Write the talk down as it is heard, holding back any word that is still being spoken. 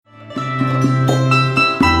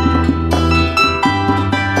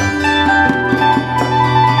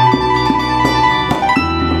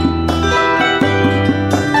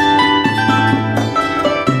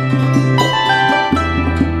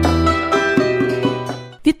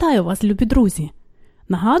Вітаю вас, любі друзі!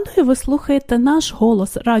 Нагадую, ви слухаєте наш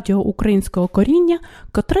голос радіо українського коріння,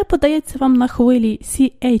 котре подається вам на хвилі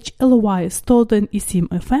CHLY 101,7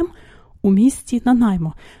 FM у місті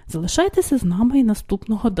Нанаймо. Залишайтеся з нами і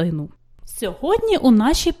наступну годину. Сьогодні у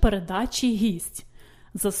нашій передачі гість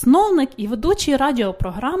 – засновник і ведучий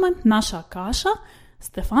радіопрограми «Наша каша»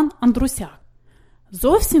 Стефан Андрусяк.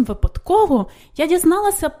 Зовсім випадково я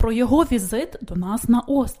дізналася про його візит до нас на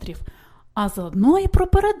острів, а заодно і про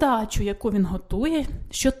передачу, яку він готує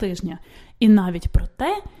щотижня, і навіть про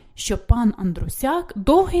те, що пан Андрусяк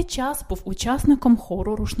довгий час був учасником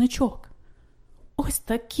хору «Рушничок». Ось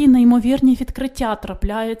такі неймовірні відкриття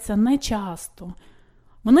трапляються нечасто.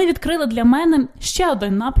 Вони відкрили для мене ще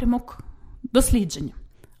один напрямок дослідження.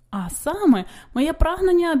 А саме, моє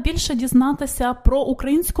прагнення більше дізнатися про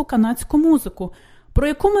українську канадську музику, про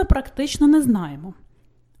яку ми практично не знаємо.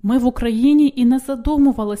 Ми в Україні і не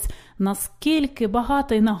задумувались, наскільки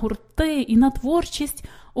багатий на гурти і на творчість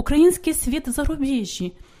український світ в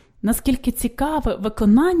зарубіжжі, наскільки цікаве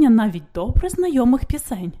виконання навіть добре знайомих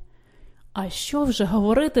пісень. А що вже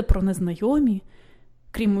говорити про незнайомі?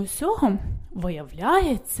 Крім усього,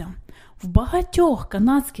 виявляється, в багатьох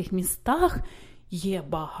канадських містах є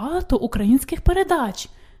багато українських передач,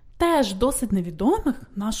 теж досить невідомих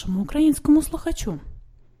нашому українському слухачу.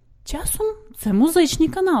 Часом це музичні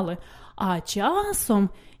канали, а часом,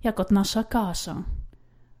 як от «Наша каша».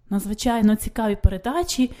 Надзвичайно цікаві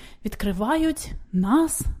передачі відкривають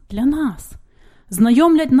нас для нас,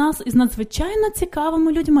 знайомлять нас із надзвичайно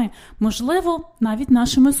цікавими людьми, можливо, навіть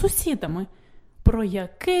нашими сусідами, про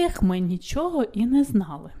яких ми нічого і не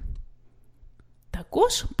знали.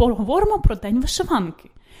 Також поговоримо про День вишиванки,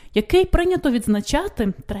 який прийнято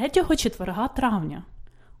відзначати 3-го четверга травня.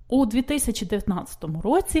 У 2019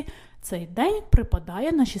 році цей день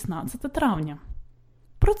припадає на 16 травня.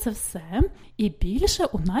 Про це все і більше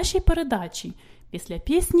у нашій передачі після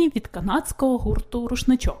пісні від канадського гурту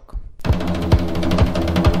 «Рушничок».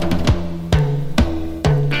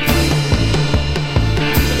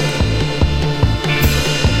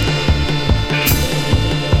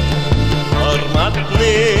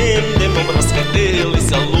 Гарматним димом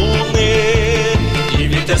розкатилися луни, і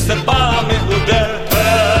вітер серпами гуде.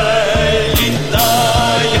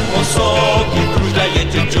 Літає мосок і кружляє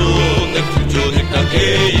тютюник на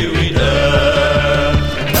Київ йде.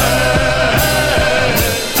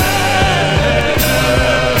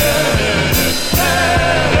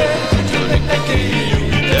 Тютюник на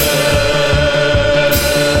Київ йде.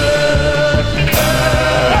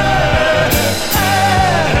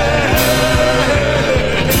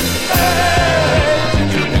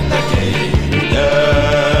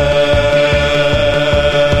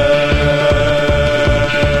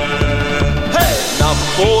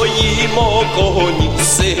 Коні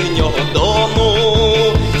синього дому,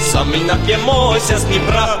 самі нап'ємося з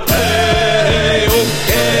Дніпра. У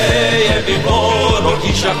Києві ворог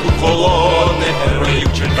і шаху колони, героїв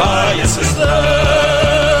чекає сестра.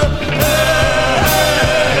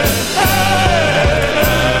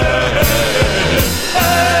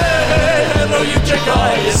 Героїв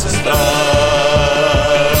чекає сестра.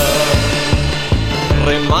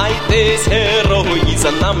 Тримайтесь, герої,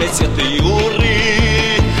 за нами святий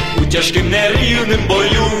Юрій, у тяжким нерівним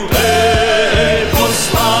бою.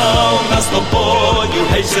 Послав нас тобою,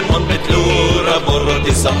 гей, Симон Петлюра,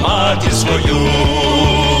 бороти за матір свою.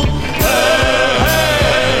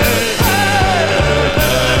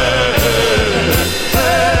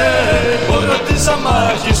 Бороти за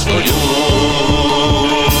матір свою.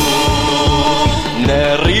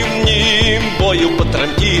 Нерівнім бою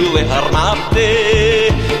потремтіли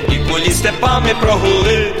гармати, і кулі степами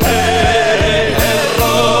прогули.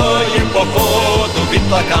 Герої походу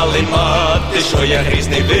відплакали мати, що як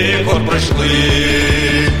грізний вихор пройшли.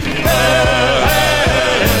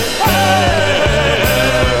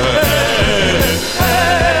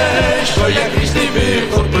 Що як грізний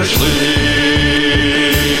вихор пройшли.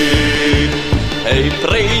 Ей,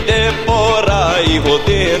 прийде пора і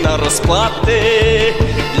година розплати,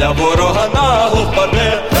 для ворога нагло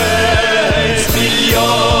впаде. З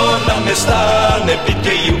мільйонами стане під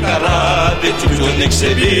Київ карати, тютюник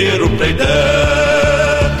Сибіру прийде.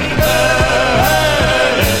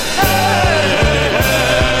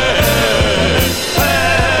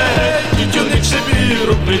 Тютюник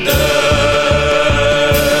Сибіру прийде.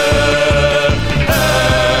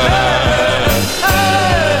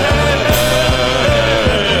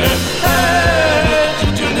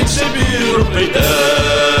 Тютюник Сибіру прийде.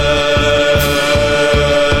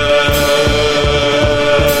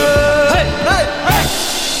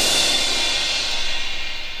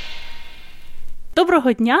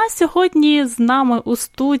 Доброго дня! Сьогодні з нами у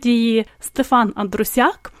студії Стефан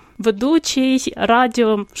Андрусяк, ведучий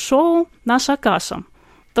радіошоу «Наша каша».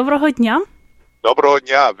 Доброго дня! Доброго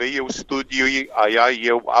дня! Ви є у студії, а я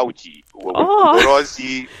є в ауті. У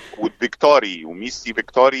дорозі у Вікторії, у місті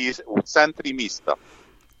Вікторії, у центрі міста.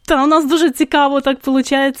 Та у нас дуже цікаво, так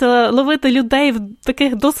виходить, ловити людей в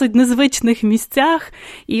таких досить незвичних місцях.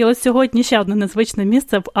 І ось сьогодні ще одне незвичне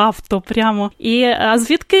місце в авто прямо. А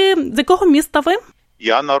звідки, з якого міста ви?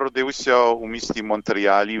 Я народився у місті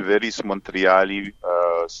Монреалі, виріс в Монреалі,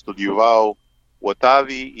 студіював в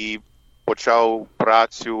Отаві і почав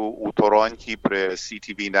працю у Торонті при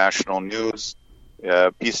CTV National News.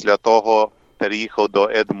 Після того переїхав до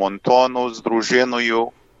Едмонтону з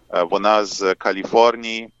дружиною. Вона з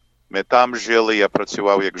Каліфорнії. Ми там жили, я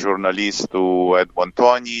працював як журналіст у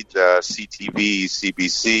Едмонтоні для CTV і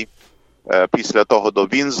CBC. Після того до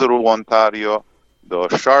Вінзору в Онтаріо, до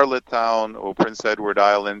Шарлеттаун у Принц Едвард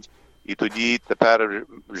Айленд. І тоді тепер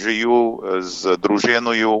живу з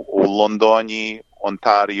дружиною у Лондоні,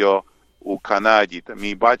 Онтаріо, у Канаді.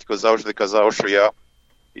 Мій батько завжди казав, що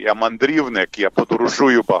я мандрівник, я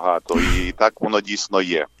подорожую багато, і так воно дійсно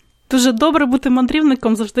є. Дуже добре бути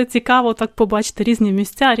мандрівником, завжди цікаво так побачити різні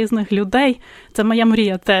місця, різних людей. Це моя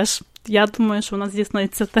мрія теж. Я думаю, що вона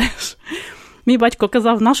здійсниться теж. Мій батько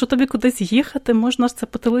казав, нащо тобі кудись їхати, можна ж це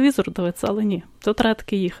по телевізору дивитися, але ні, то треба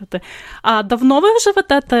таки їхати. А давно ви вже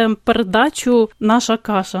ведете передачу «Наша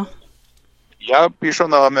каша»? Я пішов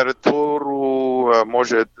на емеретуру,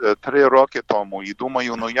 може, 3 роки тому, і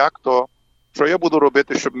думаю, що я буду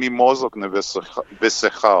робити, щоб мій мозок не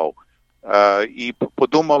висихав. І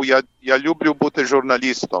подумав, я люблю бути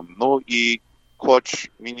журналістом, і хоч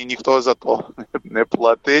мені ніхто за то не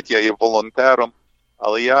платить, я є волонтером,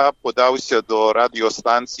 але я подався до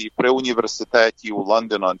радіостанції при університеті у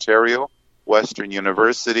Лондон, Онтаріо, Western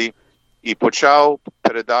University, і почав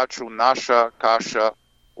передачу «Наша каша»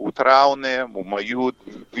 у травні, у маю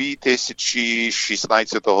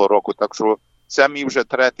 2016 року, так що це мій вже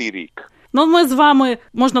 3-й рік. Ми з вами,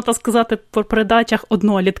 можна так сказати, по передачах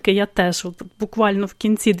однолітки. Я теж буквально в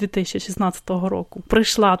кінці 2016 року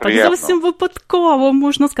прийшла. Так зовсім випадково,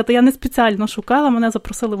 можна сказати. Я не спеціально шукала, мене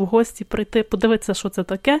запросили в гості прийти, подивитися, що це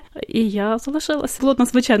таке. І я залишилася. Було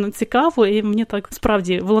надзвичайно цікаво, і мені так,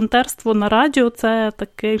 справді, волонтерство на радіо – це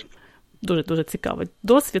такий дуже-дуже цікавий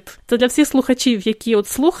досвід. Це для всіх слухачів, які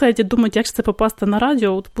слухають і думають, як ж це попасти на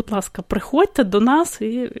радіо. Будь ласка, приходьте до нас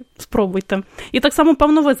і спробуйте. І так само,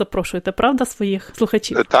 певно, ви запрошуєте, правда, своїх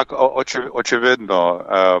слухачів? Так, очевидно.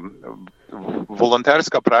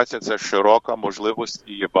 Волонтерська праця – це широка,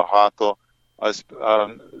 можливості є багато.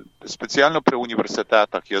 Спеціально при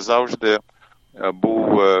університетах я завжди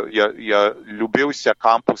я любився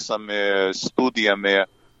кампусами, студіями.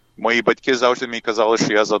 Мої батьки завжди мені казали,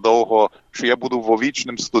 що я задовго, що я буду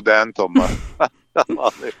вічним студентом.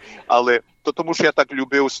 але то тому, що я так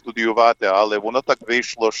любив студіювати, але воно так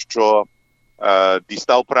вийшло, що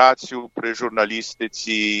дістав працю при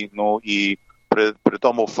журналістиці, і при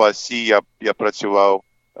тому ФАСі я працював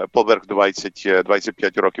поверх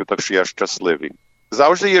 25 років, так що я щасливий.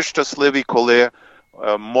 Завжди є щасливий, коли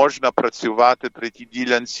можна працювати при тій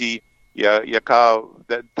ділянці,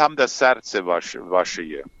 там, де серце ваше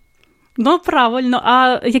є. Правильно.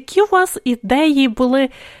 А які у вас ідеї були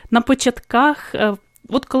на початках,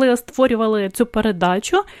 коли створювали цю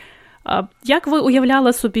передачу? Як ви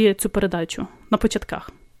уявляли собі цю передачу на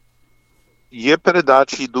початках? Є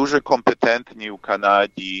передачі дуже компетентні у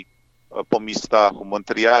Канаді, по містах. У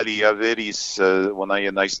Монреалі я виріс, вона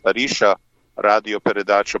є найстаріша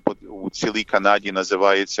радіопередача у цілій Канаді,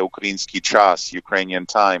 називається «Український час»,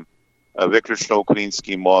 Ukrainian Time, виключно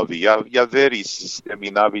українській мові. Я виріс з тим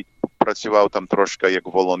і навіть працював там трошки як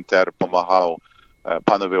волонтер, допомагав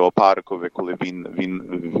панові Опаркові, коли він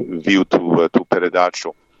вів ту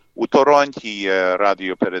передачу. У Торонті є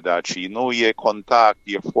радіопередачі, є «Контакт»,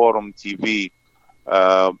 є «Форум ТВ».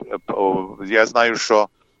 Я знаю, що...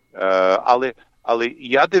 Але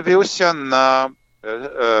я дивився на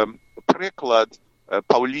приклад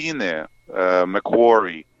Пауліни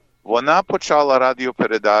Макворі. Вона почала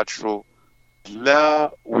радіопередачу для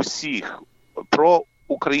усіх про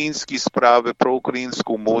українські справи, про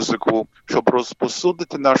українську музику, щоб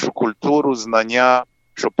розпосудити нашу культуру, знання,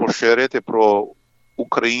 щоб поширити про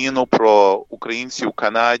Україну, про українців у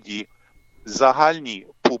Канаді загальній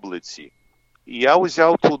публіці. І я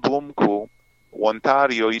взяв ту думку в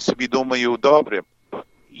Онтаріо і собі думаю, добре,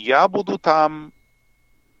 я буду там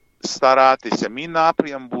старатися, мій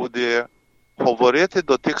напрям буде говорити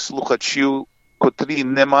до тих слухачів, котрі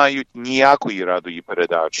не мають ніякої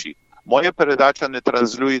радіопередачі. Моя передача не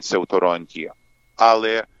транслюється в Торонті,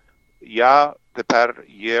 але я тепер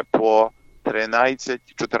є по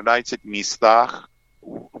 13-14 містах.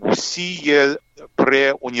 Усі є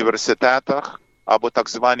при університетах або так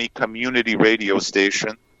звані community radio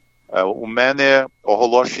station. У мене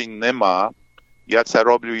оголошень нема. Я це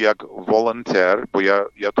роблю як волонтер, бо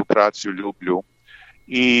я ту працю люблю.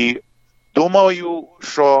 І думаю,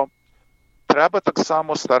 що треба так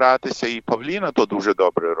само старатися, і Павліна то дуже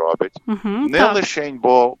добре робить. Не лише,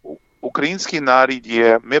 бо український народ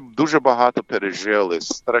є, ми дуже багато пережили,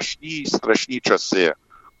 страшні часи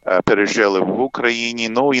пережили в Україні,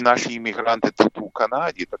 ну і наші іммігранти тут у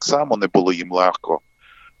Канаді, так само не було їм легко.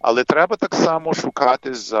 Але треба так само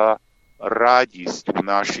шукати за радість в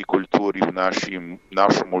нашій культурі, в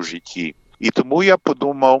нашому житті. І тому я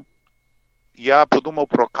подумав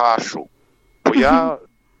про кашу. Бо я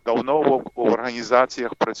давно в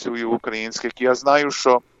організаціях працюю українських, і я знаю,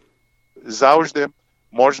 що завжди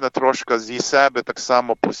можна трошки зі себе так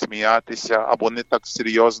само посміятися, або не так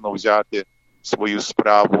серйозно взяти свою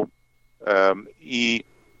справу. І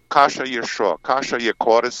каша є що? Каша є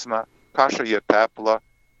корисна, каша є тепла,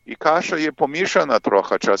 і каша є помішана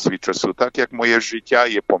трохи час від часу, так як моє життя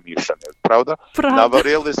є помішане, правда?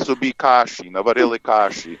 Наварили собі наварили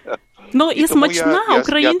каші. Ну і смачна,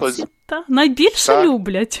 українці найбільше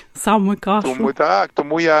люблять саме кашу.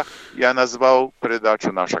 Тому я назвав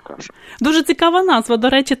передачу «Наша каша». Дуже цікава назва, до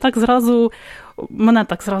речі, мене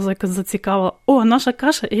так зразу якось зацікавило. «Наша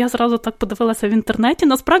каша», і я зразу так подивилася в інтернеті.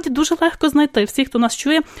 Насправді дуже легко знайти. Всі, хто нас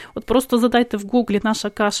чує, от просто задайте в Гуглі «Наша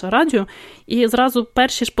каша радіо» і зразу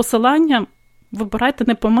перші ж посилання вибирайте,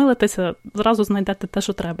 не помилитеся, зразу знайдете те,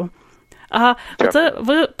 що треба. А це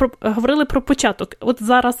ви говорили про початок. От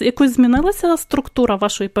зараз якось змінилася структура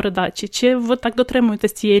вашої передачі? Чи ви так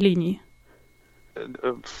дотримуєтесь цієї лінії?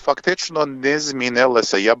 Фактично не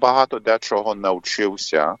змінилася. Я багато дечого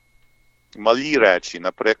навчився. Малі речі.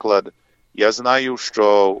 Наприклад, я знаю,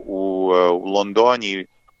 що у Лондоні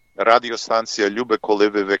радіостанція любить, коли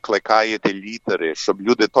ви викликаєте літери, щоб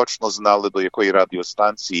люди точно знали, до якої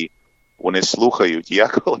радіостанції вони слухають. Я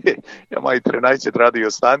маю 13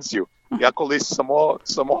 радіостанцій, я колись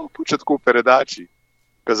самого початку передачі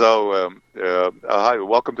казав, hi,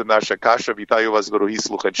 welcome to «Наша каша», вітаю вас, дорогі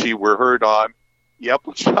слухачі, we're heard on. Я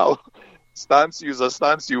почав станцію за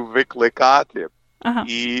станцію викликати.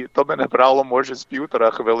 І то мене брало, може, з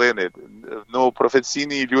 1,5 хвилини. Ну,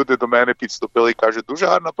 професійні люди до мене підступили і кажуть, дуже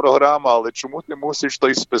гарна програма, але чому ти мусиш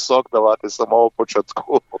той список давати з самого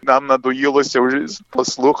початку? Нам надоїлося вже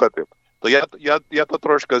послухати. То я то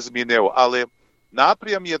трошки змінив, але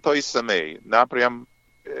напрям є той самий. Напрям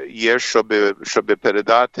є, щоб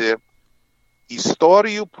передати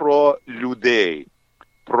історію про людей.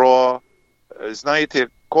 Знаєте,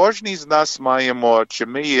 кожен з нас маємо, чи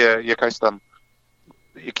ми є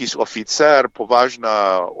якийсь офіцер,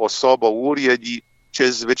 поважна особа в уряді,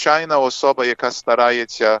 чи звичайна особа, яка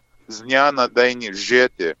старається з дня на день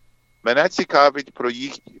жити. Мене цікавить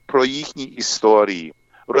про їхні історії.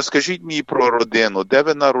 Розкажіть мені про родину, де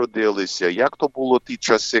ви народилися, як то було ті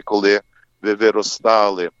часи, коли ви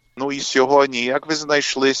виростали. Ну і сьогодні, як ви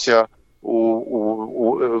знайшлися,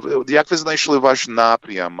 як ви знайшли ваш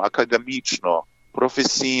напрям академічно,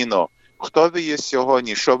 професійно, хто ви є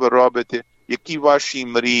сьогодні, що ви робите, які ваші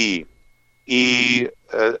мрії. І,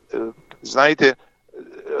 знаєте,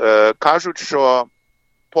 кажуть, що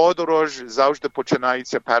подорож завжди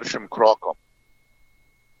починається першим кроком.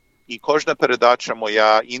 І кожна передача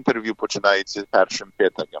моя, інтерв'ю починається першим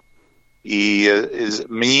питанням. І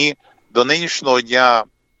мені до нинішнього дня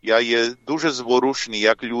я є дуже зворушений,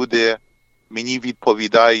 як люди мені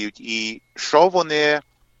відповідають. І що вони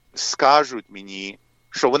скажуть мені,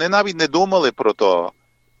 що вони навіть не думали про то.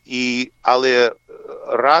 Але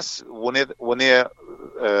раз вони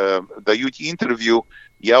дають інтерв'ю,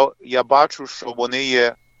 я бачу, що вони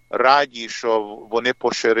є раді, що вони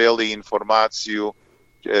поширили інформацію,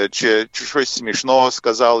 чи щось смішного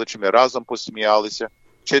сказали, чи ми разом посміялися,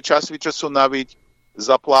 чи час від часу навіть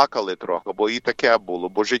заплакали трохи, бо і таке було,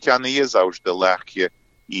 бо життя не є завжди легке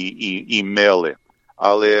і миле.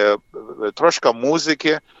 Але трошки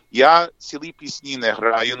музики. Я цілі пісні не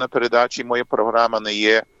граю на передачі, моя програма не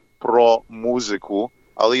є про музику,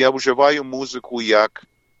 але я вживаю музику як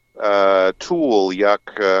tool,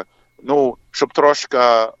 щоб трошки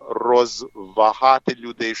розвагати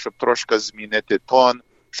людей, щоб трошки змінити тон,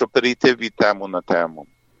 щоб перейти від тему на тему.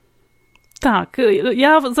 Так,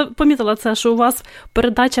 я помітила це, що у вас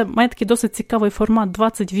передача має такий досить цікавий формат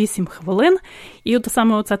 28 хвилин, і от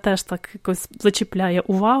саме це теж так якось зачіпляє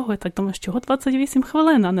увагу. Я так думаю, що 28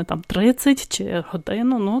 хвилин, а не там 30 чи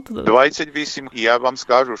годину. 28, і я вам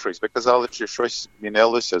скажу щось. Ви казали, чи щось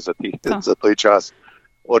змінилося за той час.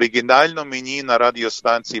 оригінально мені на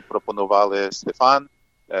радіостанції пропонували, Стефан,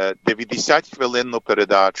 90-хвилинну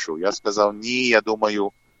передачу. Я сказав, ні, я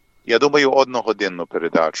думаю 1-годинну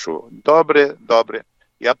передачу. Добре.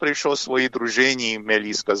 Я прийшов своїй дружині,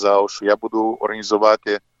 Мелі, сказав, що я буду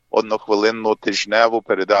організувати 1-хвилинну тижневу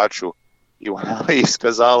передачу. І вона їй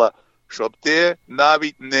сказала, щоб ти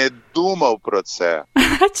навіть не думав про це.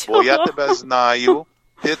 Бо я тебе знаю,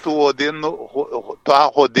 ти та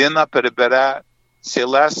година перебере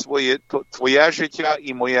ціле твоє життя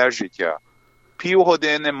і моє життя.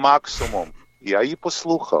 Півгодини максимум. Я її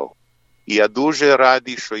послухав. І я дуже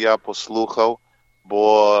радий, що я послухав,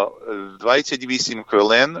 бо 28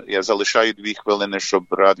 хвилин, я залишаю 2 хвилини, щоб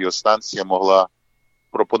радіостанція могла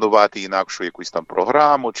пропонувати інакшу якусь там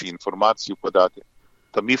програму чи інформацію подати.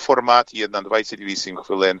 То мій формат є на 28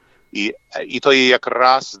 хвилин, і то є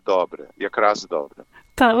якраз добре.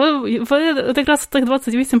 Так, ви якраз в тих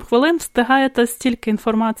 28 хвилин встигаєте стільки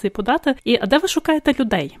інформації подати. А де ви шукаєте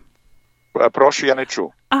людей? Прошу, я не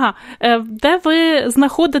чув. Де ви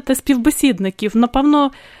знаходите співбесідників?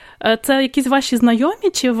 Напевно, це якісь ваші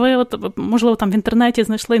знайомі, чи ви, можливо, там в інтернеті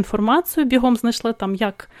знайшли інформацію, бігом знайшли там,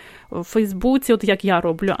 як в Фейсбуці, як я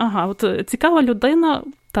роблю. Цікава людина,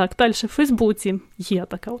 так, далі в Фейсбуці є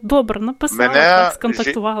така. Добре, написала, так,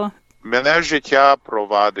 сконтактувала. Мене життя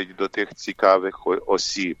провадить до тих цікавих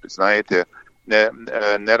осіб, знаєте.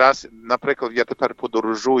 Не раз, наприклад, я тепер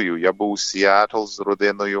подорожую. Я був у Сіетл з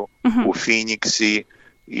родиною, у Фініксі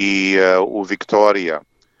і у Вікторія.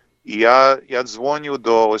 І я дзвоню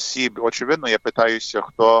до осіб. Очевидно, я питаюся,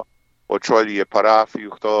 хто очолює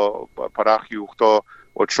парафію, хто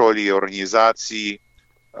очолює організації,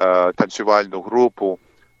 танцювальну групу.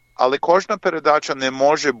 Але кожна передача не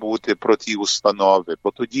може бути про ті установи,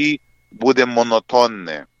 бо тоді буде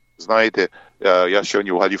монотонне. Знаєте, я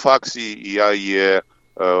сьогодні в Галіфаксі, і я є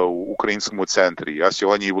в українському центрі. Я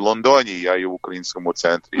сьогодні в Лондоні, я є в українському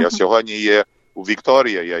центрі. Я сьогодні є у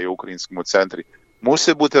Вікторії, я є в українському центрі.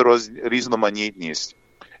 Мусить бути різноманітність.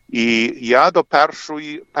 І я до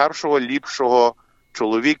першого ліпшого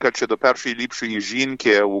чоловіка чи до першої ліпшої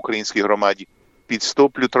жінки в українській громаді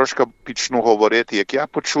підступлю, трошки почну говорити. Як я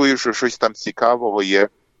почую, що щось там цікавого є,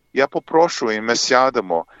 я попрошу, і ми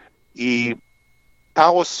сядемо. І та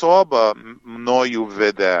особа мною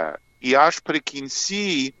веде. І аж при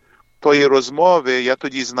кінці тої розмови я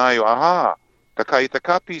тоді знаю, така і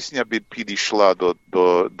така пісня би підійшла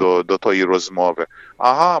до тої розмови.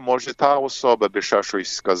 Може та особа би ще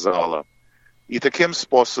щось сказала. І таким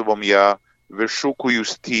способом я вишукую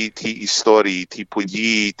ті історії, ті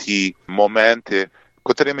події, ті моменти,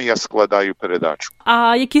 котрими я складаю передачу.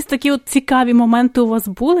 А якісь такі цікаві моменти у вас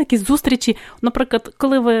були? Якісь зустрічі? Наприклад,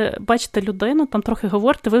 коли ви бачите людину, там трохи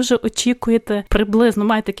говорите, ви вже очікуєте приблизно,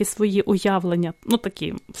 маєте якісь свої уявлення,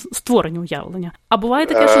 такі створені уявлення. А буває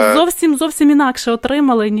таке, що зовсім інакше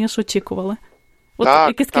отримали, ніж очікували?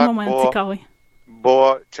 Якийсь такий момент цікавий.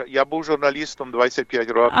 Бо я був журналістом 25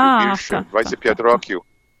 років, більше, 25 років.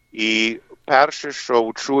 І перше, що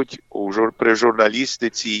вчуть при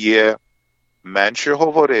журналістиці є: менше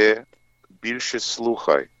говори, більше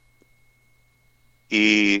слухай.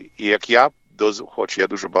 І як хоч я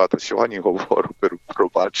дуже багато сьогодні говорю,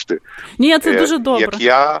 пробачте. Ні, це дуже добре.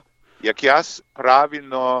 Як я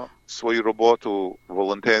правильно свою роботу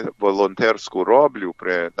волонтерську роблю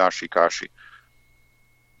при нашій каші,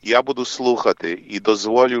 я буду слухати і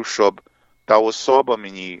дозволю, щоб та особа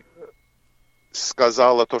мені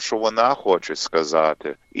сказала те, що вона хоче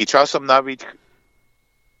сказати. І часом навіть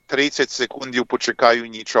 30 секундів почекаю,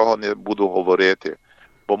 нічого не буду говорити,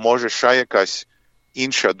 бо може ще якась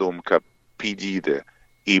інша думка підійде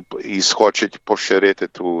і схоче поширити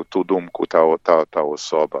ту думку та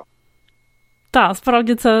особа. Так,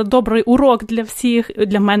 справді це добрий урок для всіх,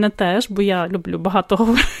 для мене теж, бо я люблю багато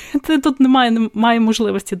говорити. Тут немає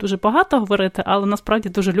можливості дуже багато говорити, але насправді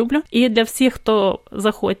дуже люблю. І для всіх, хто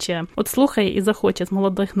захоче, слухає і захоче з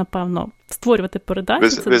молодих, напевно, створювати передачі,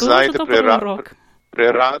 це дуже знаєте, добрий урок.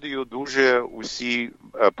 При радіо дуже усі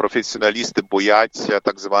професіоналісти бояться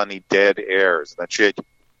так званий dead air, значить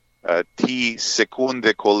ті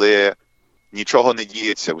секунди, коли нічого не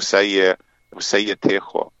діється, все є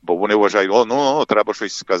тихо, бо вони вважають, треба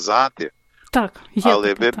щось сказати. Так,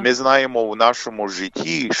 але ми знаємо в нашому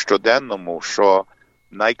житті щоденному, що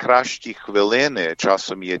найкращі хвилини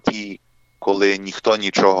часом є ті, коли ніхто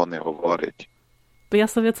нічого не говорить. Я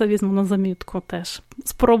собі це візьму на замітку теж.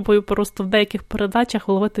 Спробую просто в деяких передачах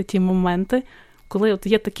ловити ті моменти, коли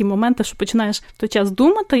є такі моменти, що починаєш в той час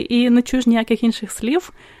думати і не чуєш ніяких інших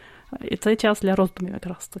слів, І цей час для роздумів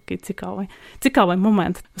якраз такий цікавий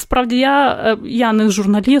момент. Справді, я не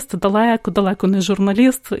журналіст, далеко не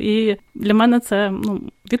журналіст, і для мене це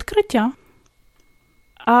відкриття.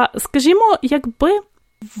 А скажімо, якби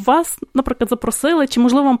вас, наприклад, запросили, чи,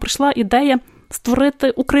 можливо, вам прийшла ідея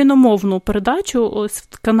створити україномовну передачу ось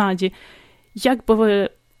в Канаді, як би ви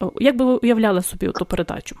уявляли собі ту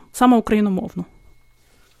передачу, саме україномовну?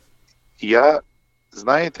 Я,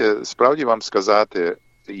 знаєте, справді вам сказати,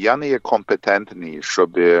 я не є компетентний,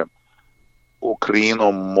 щоб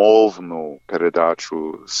україномовну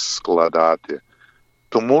передачу складати.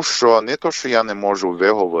 Тому що не то, що я не можу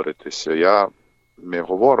виговоритися, ми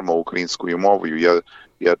говоримо українською мовою,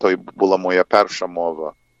 то була моя перша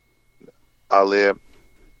мова. Але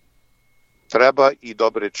треба і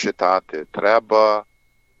добре читати, треба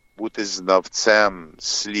бути знавцем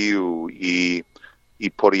слів і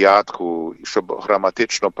порядку, щоб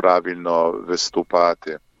граматично правильно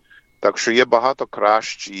виступати. Так що є багато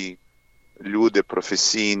кращі люди,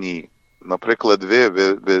 професійні. Наприклад,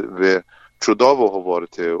 ви чудово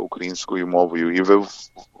говорите українською мовою, і ви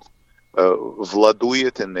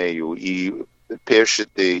владуєте нею, і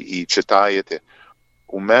пишете, і читаєте.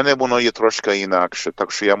 У мене воно є трошки інакше,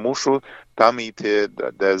 так що я мушу там йти,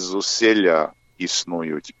 де зусилля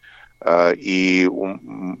існують. І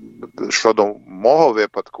щодо мого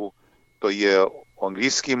випадку, то є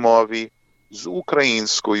англійській мові з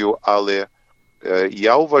українською, але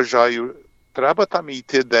я вважаю, треба там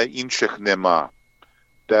йти, де інших нема.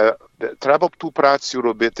 Треба б ту працю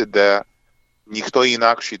робити, де ніхто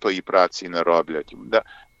інакший тої праці не роблять.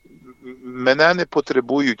 Мене не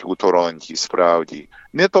потребують у Торонті, справді.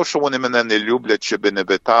 Не то, що вони мене не люблять, чи би не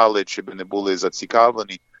питали, чи би не були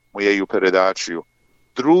зацікавлені моєю передачею.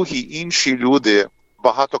 Другі, інші люди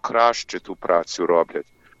багато краще ту працю роблять.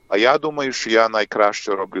 А я думаю, що я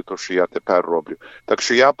найкраще роблю те, що я тепер роблю. Так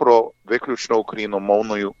що я про виключно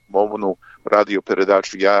україномовну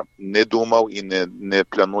радіопередачу я не думав і не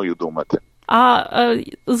планую думати. А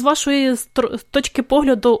з вашої точки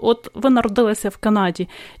погляду, от ви народилися в Канаді,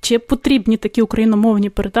 чи потрібні такі україномовні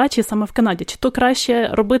передачі саме в Канаді? Чи то краще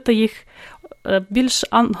робити їх більш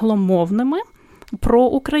англомовними про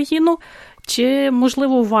Україну, чи,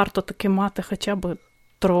 можливо, варто таки мати хоча б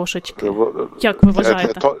трошечки? Як ви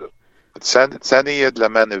вважаєте? Це не є для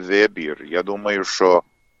мене вибір. Я думаю, що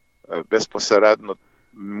безпосередньо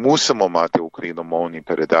мусимо мати україномовні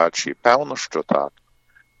передачі. Певно, що так.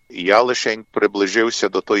 Я лише приближився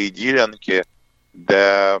до тої ділянки,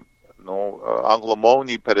 де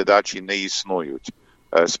англомовні передачі не існують.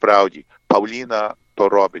 Справді, Павліна то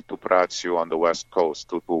робить ту працю on the West Coast,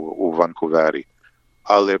 тут у Ванкувері,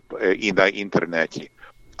 але і на інтернеті.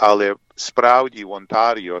 Але справді в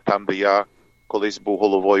Онтаріо, там, де я колись був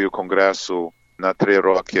головою конгресу на 3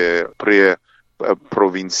 роки при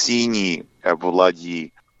провінційній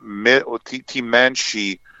владі, ті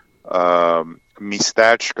менші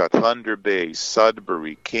містечка, Thunder Bay,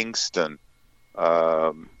 Sudbury, Kingston,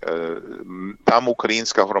 там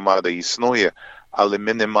українська громада існує, але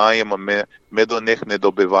ми не маємо, ми до них не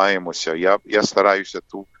добиваємося. Я стараюся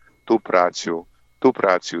ту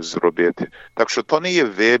працю зробити. Так що то не є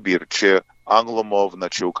вибір, чи англомовна,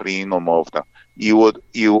 чи україномовна.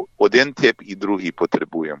 І один тип, і другий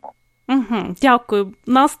потребуємо. Угу, дякую.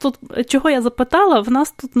 Нас тут, чого я запитала, в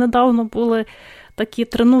нас тут недавно були такі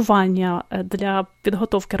тренування для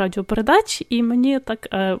підготовки радіопередач, і мені так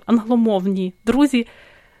англомовні друзі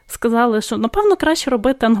сказали, що, напевно, краще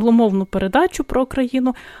робити англомовну передачу про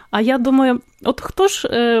Україну. А я думаю, от хто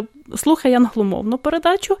ж слухає англомовну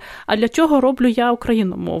передачу, а для чого роблю я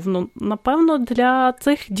україномовну? Напевно, для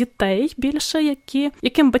цих дітей більше,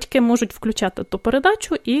 яким батьки можуть включати ту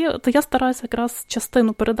передачу, і то я стараюся якраз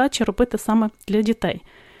частину передачі робити саме для дітей.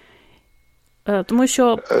 Тому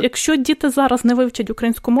що, якщо діти зараз не вивчать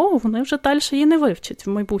українську мову, вони вже далі її не вивчать в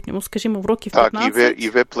майбутньому, скажімо, в років 15. Так, і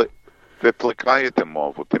ви плекаєте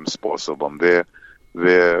мову тим способом,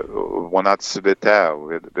 вона цвіте,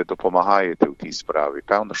 ви допомагаєте в тій справі.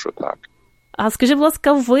 Певно, що так. А скажіть, будь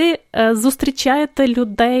ласка, ви зустрічаєте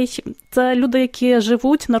людей, це люди, які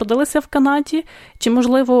живуть, народилися в Канаді, чи,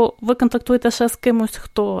 можливо, ви контактуєте ще з кимось,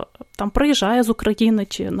 хто там приїжджає з України,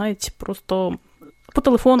 чи навіть просто по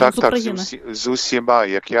телефону з України? Так, з усіма.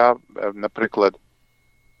 Як я, наприклад,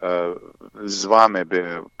 з вами,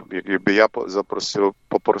 якби я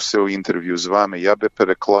попросив інтерв'ю з вами, я би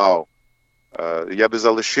переклав, я би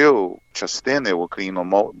залишив частини в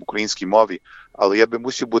українській мові, але я би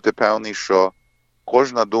мусив бути певний, що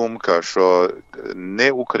кожна думка, що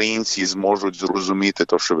не українці зможуть зрозуміти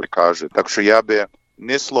те, що ви кажете. Так що я би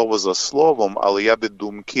не слово за словом, але я би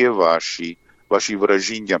думки ваші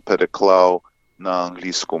враження переклав на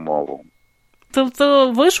англійську мову.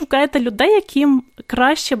 Тобто ви шукаєте людей, які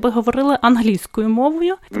краще би говорили англійською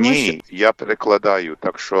мовою? Ні, я перекладаю.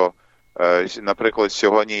 Так що, наприклад,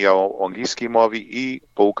 сьогодні я в англійській мові і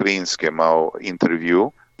по-українськи мав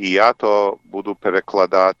інтерв'ю, і я то буду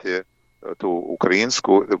перекладати ту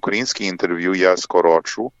українське інтерв'ю я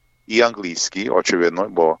скорочу, і англійський, очевидно,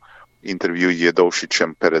 бо інтерв'ю є довше,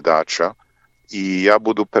 ніж передача. І я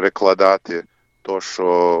буду перекладати то,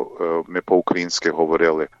 що ми по-українськи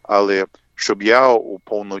говорили. Але щоб я у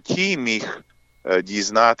повноті міг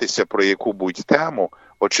дізнатися про яку-будь тему,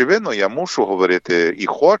 очевидно, я мушу говорити і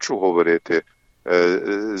хочу говорити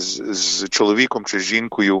з чоловіком чи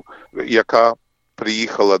жінкою, яка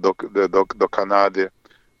приїхала до Канади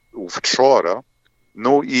вчора.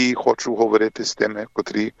 Ну і хочу говорити з тими,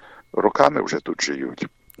 котрі роками вже тут живуть.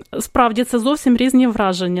 Справді, це зовсім різні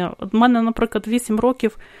враження. У мене, наприклад, 8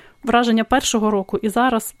 років враження першого року, і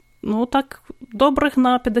зараз, так, добрих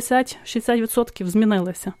на 50-60%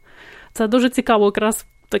 змінилися. Це дуже цікаво якраз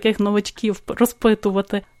таких новачків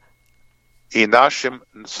розпитувати. І нашим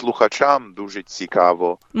слухачам дуже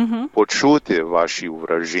цікаво почути ваші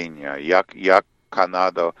враження, як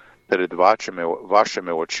Канада перед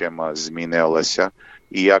вашими очима змінилася,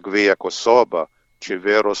 і як ви як особа чи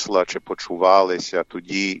виросла, чи почувалися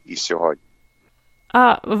тоді і сьогодні.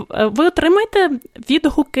 А ви отримаєте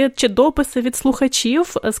відгуки чи дописи від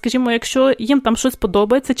слухачів, скажімо, якщо їм там щось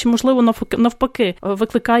подобається, чи, можливо, навпаки,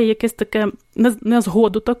 викликає якесь таке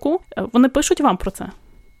незгоду таку, вони пишуть вам про це?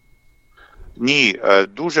 Ні,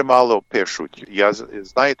 дуже мало пишуть.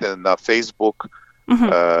 Знаєте, на Facebook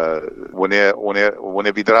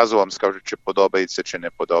вони відразу вам скажуть, чи подобається, чи не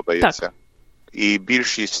подобається. Так. І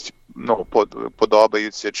більшість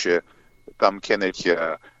подобаються, чи там кинуть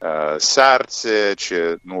серце,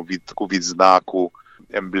 чи таку відзнаку,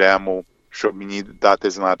 емблему, щоб мені дати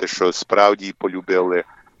знати, що справді полюбили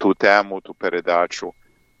ту тему, ту передачу.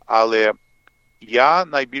 Але я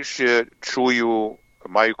найбільше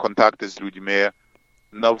маю контакти з людьми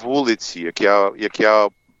на вулиці, як я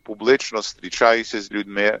публічно зустрічаюся з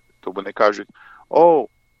людьми, то вони кажуть: «О,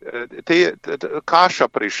 каша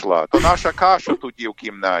прийшла, то наша каша тут є в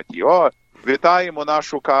кімнаті, вітаємо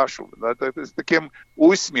нашу кашу». З таким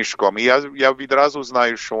усмішком. І я відразу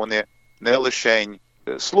знаю, що вони не лише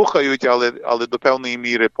слухають, але до певної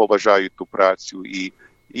міри поважають ту працю.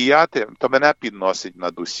 І то мене підносить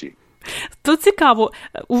на душі. То цікаво.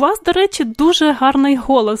 У вас, до речі, дуже гарний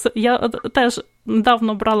голос. Я теж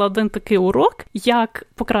недавно брала один такий урок, як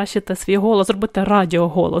покращити свій голос, зробити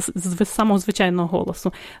радіоголос з самого звичайного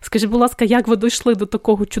голосу. Скажіть, будь ласка, як ви дійшли до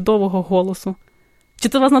такого чудового голосу? Чи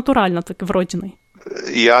це у вас натурально так вроджений?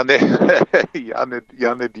 Я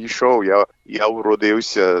не дійшов. Я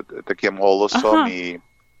вродився таким голосом. Ага. І,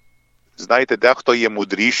 знаєте, дехто є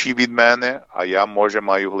мудріший від мене, а я, може,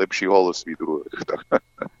 маю глибший голос від других.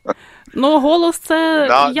 Голос – це,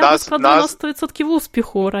 я би сказала, на 100%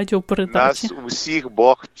 успіху радіопередачі. Нас усіх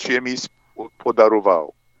Бог чимось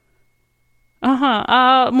подарував. Ага,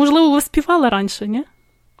 а можливо ви співали раніше, ні?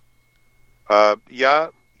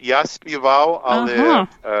 Я співав, але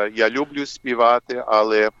я люблю співати,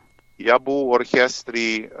 але я був в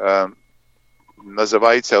оркестрі,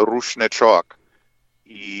 називається «Рушничок».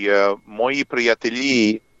 І мої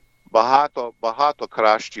приятелі багато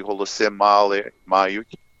кращі голоси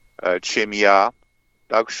мають, чим я.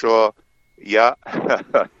 Так що я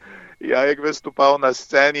як виступав на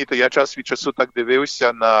сцені, то я час від часу так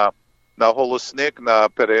дивився на голосник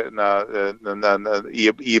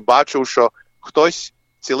і бачив, що хтось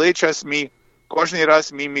цілий час кожен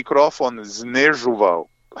раз мій мікрофон знижував.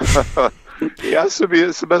 Я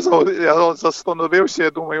себе застановився,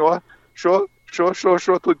 я думаю,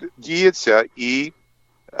 що тут діється, і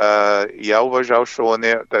я вважав, що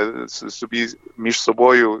вони собі між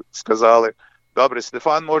собою сказали: добре,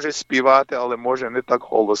 Стефан може співати, але може не так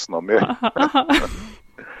голосно.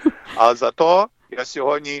 А зато я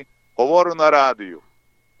сьогодні говорю на радіо.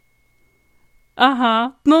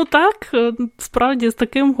 Ага, так, справді, з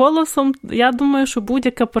таким голосом, я думаю, що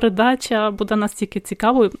будь-яка передача буде настільки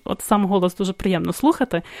цікавою, от сам голос дуже приємно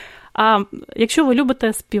слухати. А якщо ви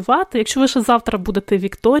любите співати, якщо ви ще завтра будете в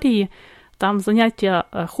Вікторії, там заняття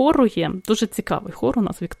хору є, дуже цікавий хор у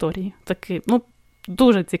нас в Вікторії, такий,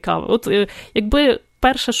 дуже цікавий. От якби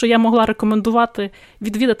перше, що я могла рекомендувати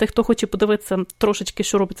відвідати, хто хоче подивитися трошечки,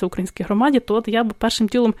 що робиться в українській громаді, то от я б першим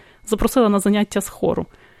ділом запросила на заняття з хору.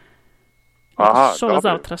 Ага, що ви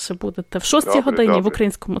завтра ще будете? В 6 годині в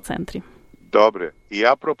Українському центрі. Добре. І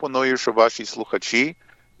я пропоную, що ваші слухачі,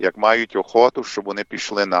 як мають охоту, щоб вони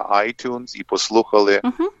пішли на iTunes і послухали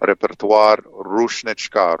репертуар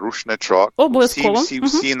рушничок. Обов'язково.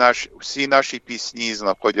 Всі наші пісні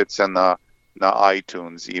знаходяться на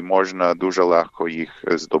iTunes, і можна дуже легко їх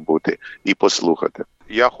здобути і послухати.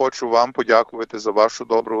 Я хочу вам подякувати за вашу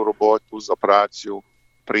добру роботу, за працю.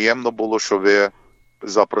 Приємно було, що ви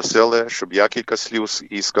запросили, щоб я кілька слів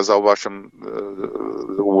і сказав вашим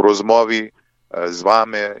у розмові з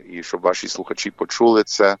вами, і щоб ваші слухачі почули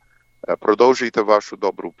це. Продовжуйте вашу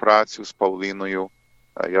добру працю з Павліною.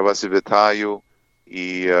 Я вас вітаю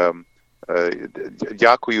і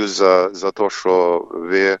дякую за те, що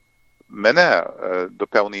ви мене до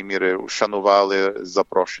певної міри вшанували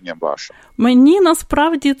запрошенням вашим. Мені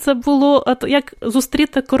насправді це було як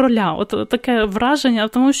зустріти короля, от таке враження,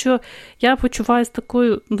 тому що я почуваюся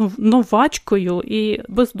такою новачкою і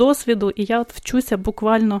без досвіду, і я вчуся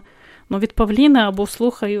буквально від Павліни або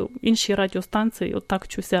слухаю інші радіостанції, от так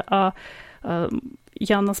вчуся, а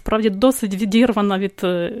я насправді досить відірвана від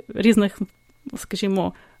різних,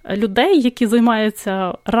 скажімо, людей, які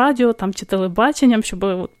займаються радіо там, чи телебаченням,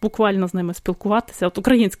 щоб буквально з ними спілкуватися, от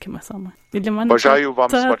українськими саме. І для мене бажаю вам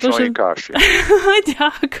смачної каші.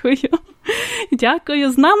 Дякую.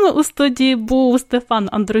 Дякую. З нами у студії був Стефан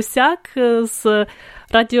Андрусяк з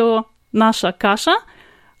радіо «Наша каша».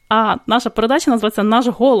 А наша передача називається «Наш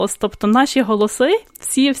голос», тобто наші голоси,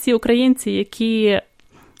 всі українці, які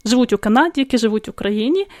живуть у Канаді, які живуть в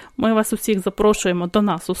Україні. Ми вас усіх запрошуємо до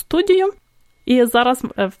нас у студію. І зараз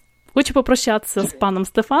хочу попрощатися з паном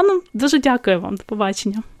Стефаном. Дуже дякую вам. До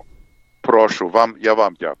побачення. Прошу, я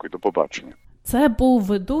вам дякую. До побачення. Це був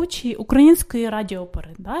ведучий української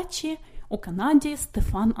радіопередачі у Канаді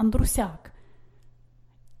Стефан Андрусяк.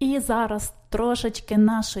 І зараз трошечки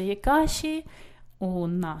нашої каші у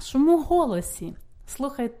нашому голосі.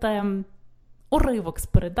 Слухайте уривок з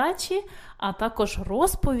передачі, а також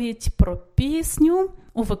розповідь про пісню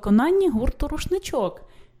у виконанні гурту «Рушничок»,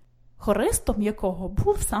 хористом якого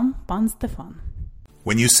був сам пан Стефан.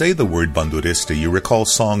 When you say the word bandurista, you recall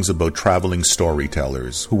songs about traveling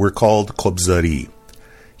storytellers who were called kobzari.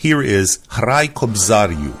 Here is Hray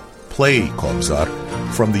Kobzaryu, Play Kobzar,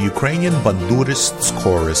 from the Ukrainian Bandurists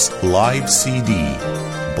Chorus live CD,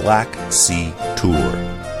 Black Sea Tour.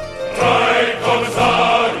 Hray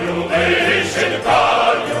Kobzaryu, Leishin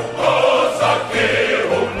Kalyu, Kozaki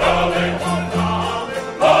Uprali,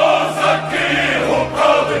 Kozaki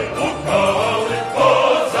Uprali,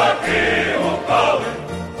 Kozaki Uprali.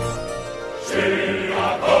 Shira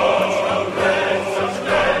Koshka Resa,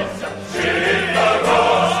 Shira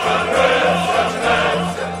Koshka Resa,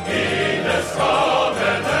 Ines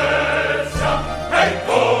Kavenesa, Hey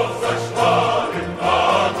Kozashvari,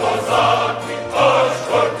 Kozaki,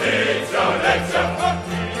 Pashkortica Lecia,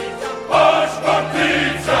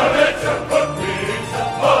 Pashkortica Lecia,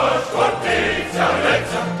 Pashkortica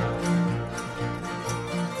Lecia.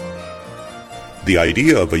 The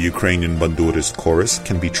idea of a Ukrainian Bandurist chorus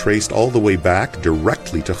can be traced all the way back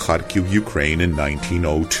directly to Kharkiv, Ukraine in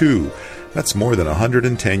 1902. That's more than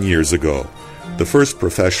 110 years ago. The first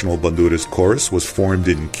professional Bandurist chorus was formed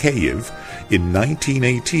in Kyiv in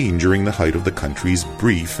 1918 during the height of the country's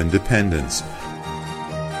brief independence.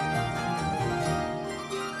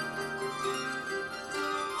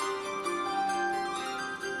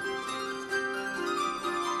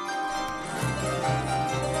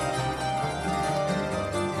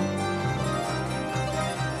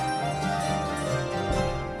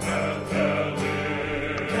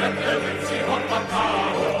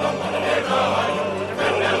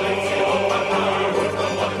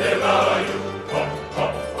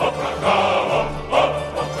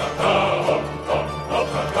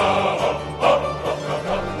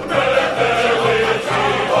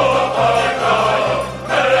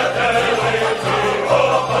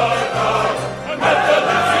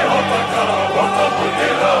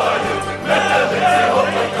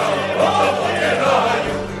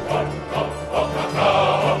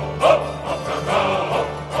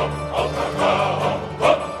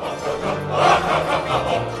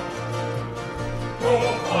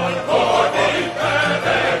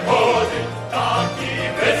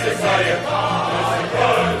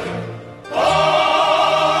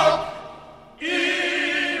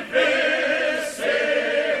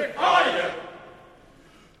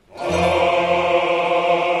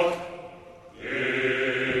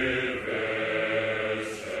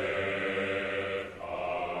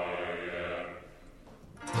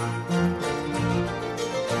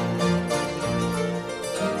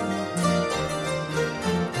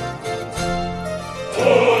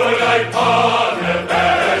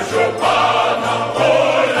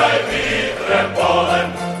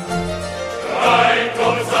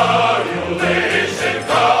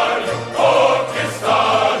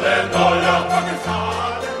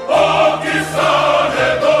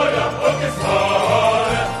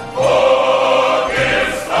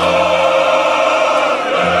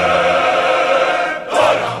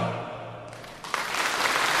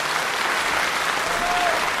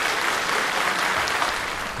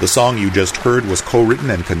 The song you just heard was co-written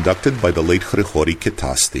and conducted by the late Grigori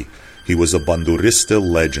Kitasti. He was a bandurista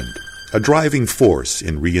legend, a driving force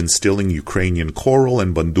in reinstilling Ukrainian choral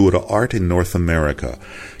and bandura art in North America.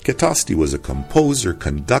 Kitasti was a composer,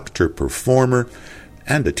 conductor, performer,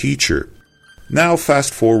 and a teacher. Now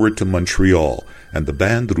fast forward to Montreal and the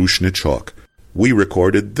band Rushnichok. We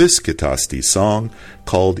recorded this Kitasti song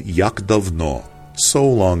called Yak Davno, So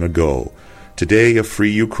Long Ago. Today, a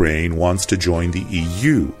free Ukraine wants to join the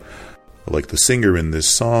EU. Like the singer in this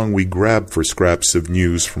song, we grab for scraps of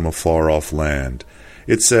news from a far-off land.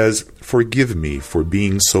 It says, "Forgive me for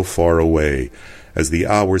being so far away. As the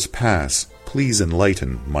hours pass, please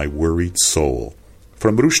enlighten my worried soul."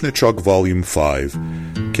 From Rushnichok Volume 5,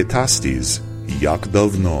 Kitasti's Yak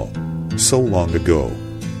Davno, So Long Ago.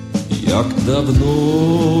 Як давно,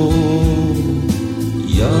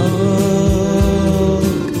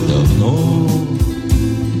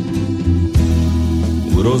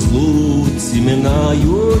 в розлуці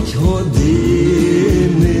минають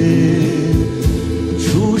години.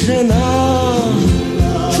 Чужина,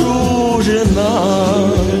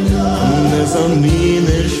 не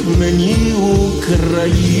заміниш мені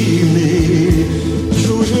України.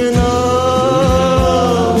 Чужина,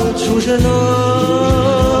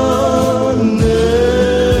 не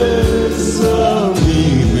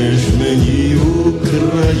заміниш мені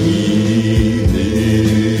України.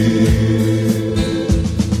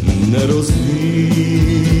 Не розвіять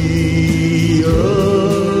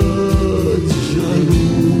жалю,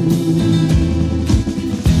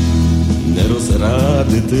 не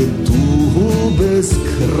розрадити тугу без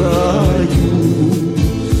краю.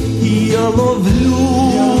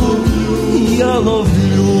 Я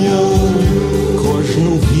ловлю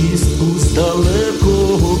кожну вістку з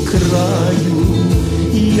далекого краю.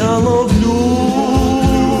 Я ловлю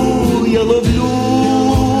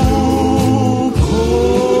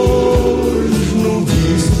кожну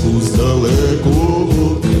вістку з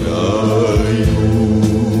далекого краю.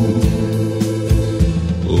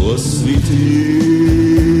 Освіти,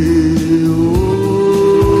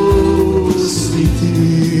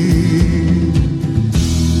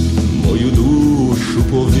 мою душу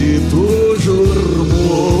повиту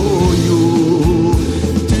журбою.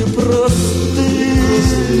 Ти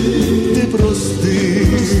прости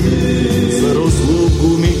за розлуку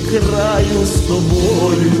мій краю з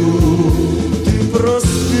тобою. Ти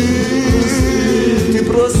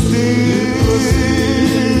прости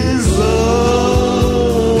за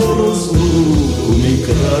розлуку мій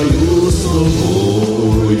краю з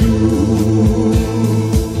тобою.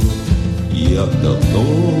 Як давно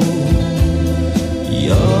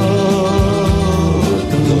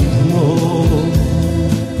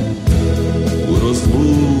у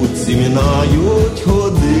розлуці минають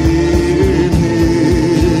години.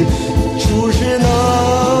 Чужина,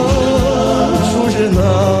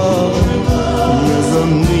 не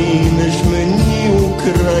заміниш мені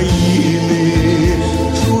України.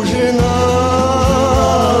 Чужина,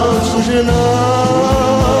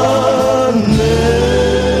 не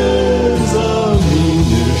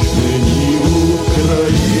заміниш мені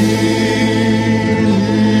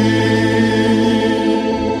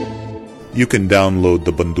You can download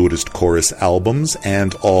the Bandurist Chorus albums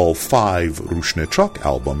and all 5 Rushnichok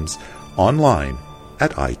albums online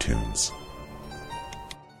at iTunes.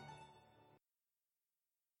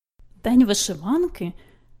 День вишиванки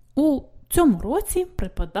у цьому році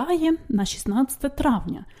припадає на 16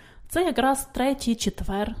 травня. Це якраз 3-й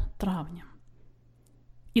четвер травня.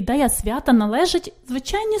 Ідея свята належить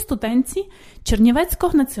звичайній студентці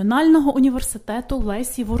Чернівецького національного університету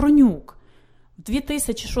Лесі Воронюк. В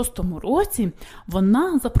 2006 році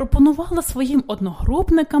вона запропонувала своїм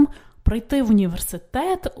одногрупникам прийти в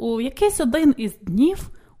університет у якийсь один із днів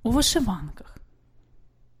у вишиванках.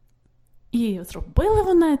 І зробили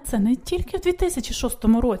вони це не тільки в 2006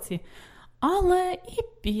 році, але і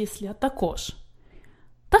після також.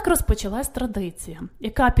 Так розпочалась традиція,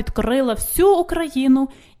 яка підкорила всю Україну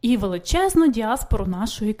і величезну діаспору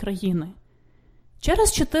нашої країни.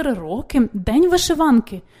 Через 4 роки День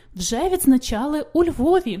вишиванки вже відзначали у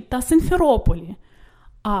Львові та Симферополі,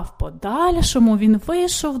 а в подальшому він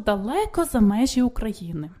вийшов далеко за межі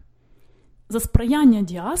України. За сприяння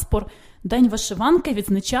діаспор День вишиванки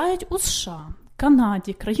відзначають у США,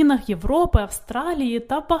 Канаді, країнах Європи, Австралії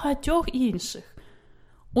та багатьох інших.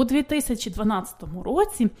 У 2012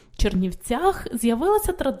 році в Чернівцях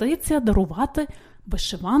з'явилася традиція дарувати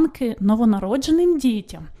вишиванки новонародженим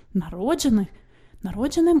дітям,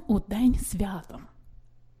 народженим у день свята.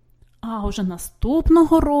 А уже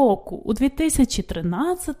наступного року, у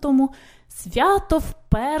 2013-му, свято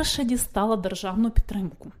вперше дістало державну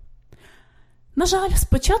підтримку. На жаль, з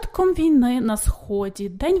початком війни на Сході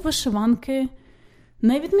День вишиванки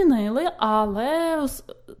не відмінили, але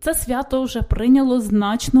це свято вже прийняло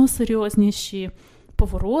значно серйозніші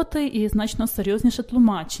повороти і значно серйозніше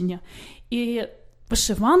тлумачення. І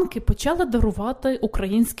вишиванки почали дарувати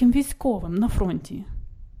українським військовим на фронті.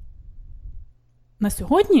 На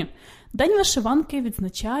сьогодні День вишиванки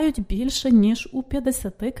відзначають більше, ніж у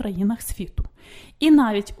 50 країнах світу. І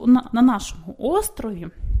навіть на нашому острові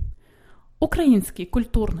Український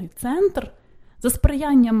культурний центр за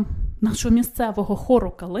сприянням нашого місцевого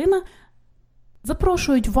хору «Калина»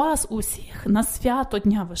 запрошують вас усіх на свято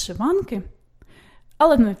Дня вишиванки,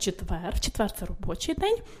 але не в четвер це робочий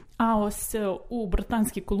день, а ось у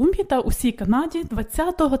Британській Колумбії та усій Канаді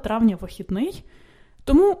 20 травня вихідний.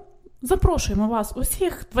 Тому запрошуємо вас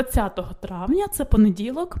усіх 20 травня, це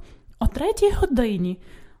понеділок, о 3 годині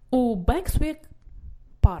у Бексвік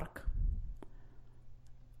парк.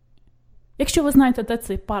 Якщо ви знаєте, де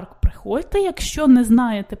цей парк, приходьте. Якщо не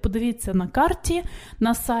знаєте, подивіться на карті,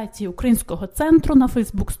 на сайті Українського центру, на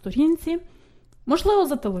Фейсбук-сторінці. Можливо,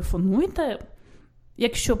 зателефонуйте.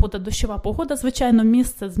 Якщо буде дощова погода, звичайно,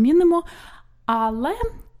 місце змінимо, але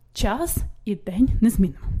час і день не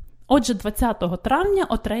змінимо. Отже, 20 травня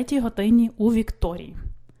о 3 годині у Вікторії.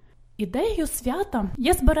 Ідеєю свята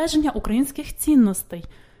є збереження українських цінностей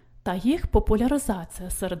та їх популяризація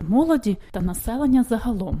серед молоді та населення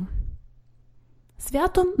загалом.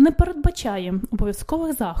 Свято не передбачає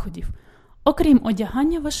обов'язкових заходів, окрім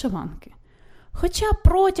одягання вишиванки. Хоча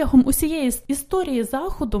протягом усієї історії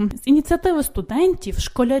заходу з ініціативи студентів,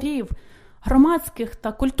 школярів, громадських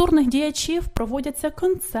та культурних діячів проводяться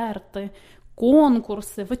концерти,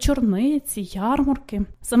 конкурси, вечорниці, ярмарки.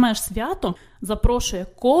 Саме ж свято запрошує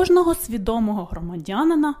кожного свідомого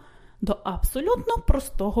громадянина до абсолютно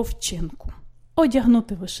простого вчинку –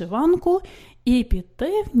 одягнути вишиванку і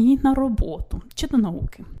піти в ній на роботу чи до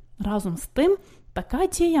науки. Разом з тим, така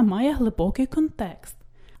дія має глибокий контекст.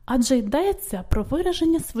 Адже йдеться про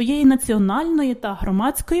вираження своєї національної та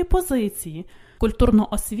громадської позиції, культурну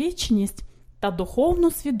освіченість та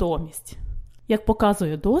духовну свідомість. Як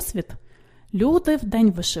показує досвід, люди в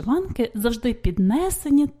День вишиванки завжди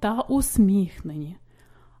піднесені та усміхнені.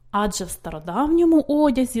 Адже в стародавньому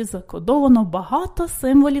одязі закодовано багато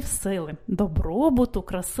символів сили, добробуту,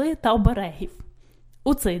 краси та оберегів.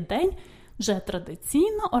 У цей день вже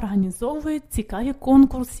традиційно організовують цікаві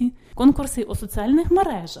конкурси у соціальних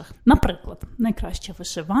мережах. Наприклад, найкраща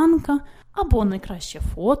вишиванка або найкраще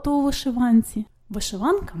фото у вишиванці.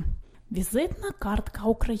 Вишиванка – візитна картка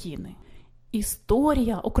України.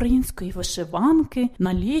 Історія української вишиванки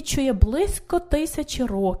налічує близько 1000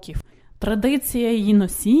 років. Традиція її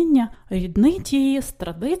носіння ріднить її з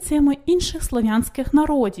традиціями інших слов'янських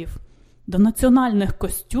народів, до національних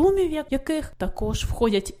костюмів яких також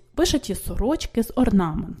входять вишиті сорочки з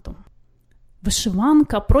орнаментом.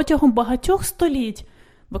 Вишиванка протягом багатьох століть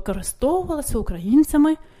використовувалася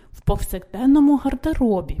українцями в повсякденному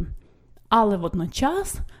гардеробі, але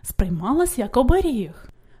водночас сприймалася як оберіг,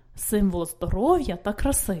 символ здоров'я та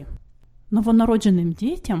краси. Новонародженим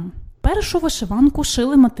дітям першу вишиванку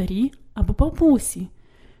шили матері або бабусі,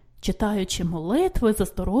 читаючи молитви за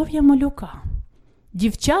здоров'я малюка.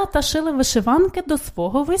 Дівчата шили вишиванки до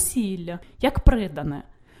свого весілля, як придане.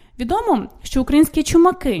 Відомо, що українські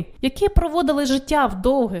чумаки, які проводили життя в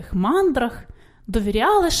довгих мандрах,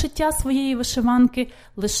 довіряли шиття своєї вишиванки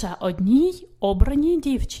лише одній обраній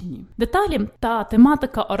дівчині. Деталі та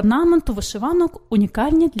тематика орнаменту вишиванок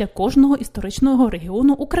унікальні для кожного історичного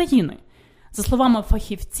регіону України. За словами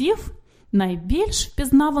фахівців, найбільш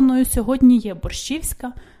впізнаваною сьогодні є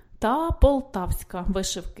борщівська та полтавська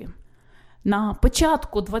вишивки. На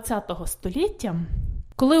початку ХХ століття,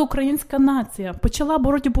 коли українська нація почала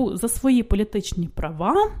боротьбу за свої політичні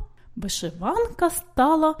права, вишиванка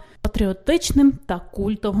стала патріотичним та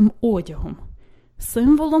культовим одягом,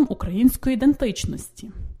 символом української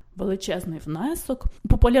ідентичності. Величезний внесок у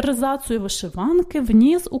популяризацію вишиванки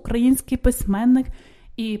вніс український письменник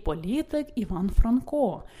і політик Іван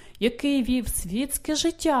Франко, який вів світське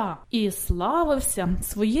життя і славився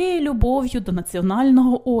своєю любов'ю до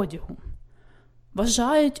національного одягу.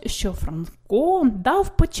 Вважають, що Франко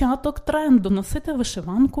дав початок тренду носити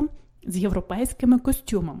вишиванку з європейськими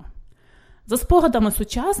костюмами. За спогадами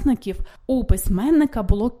сучасників, у письменника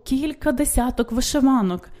було кілька десяток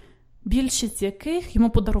вишиванок, більшість яких йому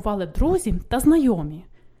подарували друзі та знайомі.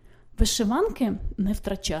 Вишиванки не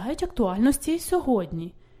втрачають актуальності і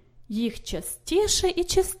сьогодні. Їх частіше і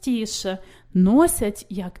частіше носять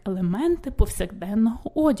як елементи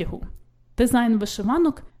повсякденного одягу. Дизайн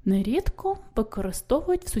вишиванок нерідко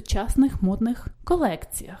використовують в сучасних модних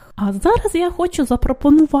колекціях. А зараз я хочу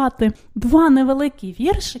запропонувати 2 невеликі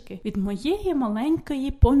віршики від моєї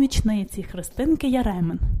маленької помічниці Христинки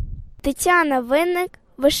Яремин. Тетяна Винник,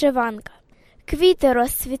 вишиванка. Квіти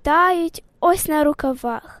розцвітають ось на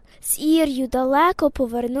рукавах, з ір'ю далеко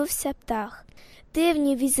повернувся птах.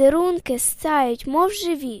 Дивні візерунки сяють, мов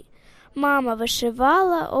живі, мама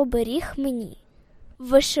вишивала оберіг мені.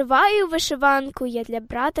 Вишиваю вишиванку я для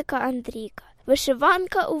братика Андрійка.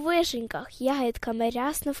 Вишиванка у вишеньках, ягідками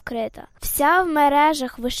рясно вкрита. Вся в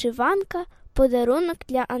мережах вишиванка, подарунок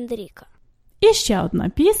для Андрійка. І ще одна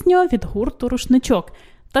пісня від гурту «Рушничок».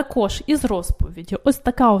 Також із розповіддю. Ось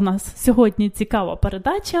така у нас сьогодні цікава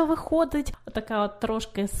передача виходить. Така от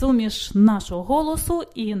трошки суміш нашого голосу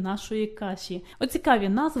і нашої каші. От цікаві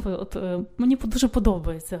назви. Мені дуже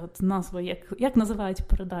подобаються назви, як називають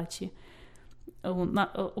передачі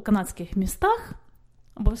у канадських містах.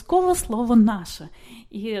 Обов'язково слово «наше».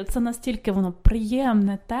 І це настільки воно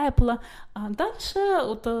приємне, тепле. А далі,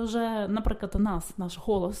 вже, наприклад, наш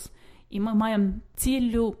голос. І ми маємо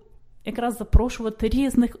ціллю якраз запрошувати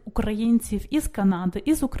різних українців із Канади,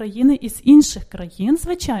 із України, із інших країн,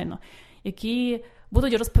 звичайно, які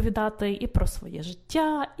будуть розповідати і про своє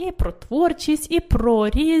життя, і про творчість, і про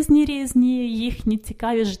різні їхні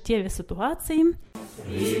цікаві життєві ситуації.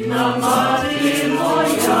 Рідна мати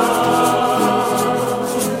моя.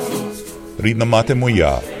 Рідна мати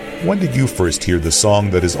моя. When did you first hear the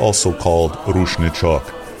song that is also called Рушничок?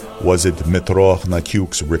 Was it Dmytro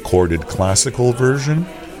Gnatyuk's recorded classical version?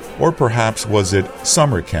 Or perhaps was it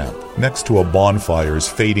summer camp, next to a bonfire's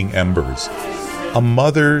fading embers? A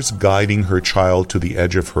mother's guiding her child to the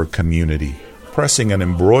edge of her community, pressing an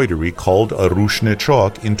embroidery called a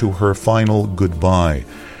rushnichok into her final goodbye.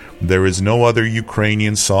 There is no other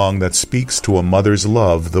Ukrainian song that speaks to a mother's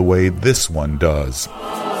love the way this one does.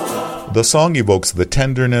 The song evokes the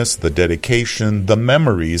tenderness, the dedication, the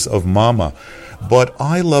memories of Mama, but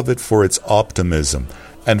I love it for its optimism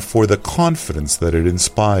and for the confidence that it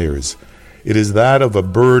inspires. It is that of a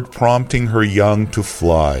bird prompting her young to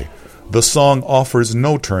fly. The song offers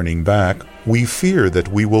no turning back. We fear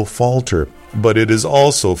that we will falter, but it is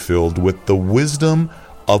also filled with the wisdom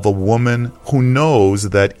of a woman who knows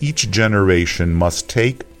that each generation must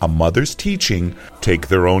take a mother's teaching, take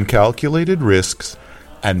their own calculated risks,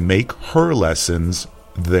 and make her lessons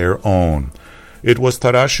their own. It was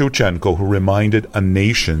Taras Shevchenko who reminded a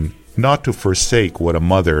nation not to forsake what a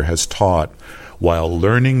mother has taught while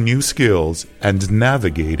learning new skills and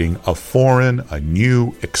navigating a foreign, a new,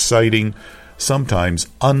 exciting, sometimes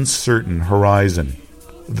uncertain horizon.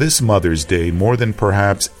 This Mother's Day, more than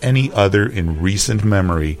perhaps any other in recent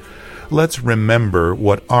memory, let's remember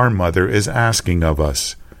what our mother is asking of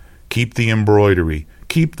us. Keep the embroidery,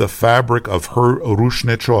 keep the fabric of her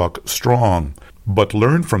rushnichok strong, but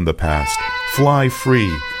learn from the past, fly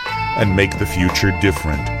free, and make the future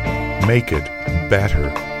different. Make it better.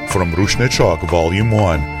 From Rushnichok, Volume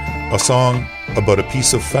 1, a song about a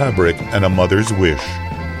piece of fabric and a mother's wish.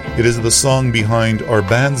 It is the song behind our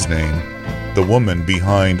band's name, the woman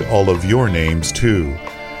behind all of your names too.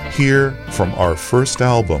 Here from our first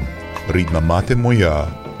album, Рідна мати моя,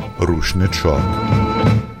 Rushnichok.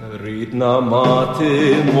 Рідна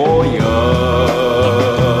мати моя,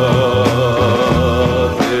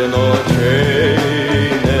 ти ночей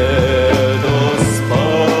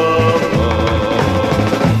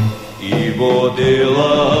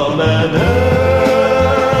водила мене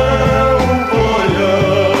у поля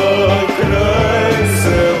край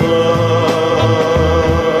села,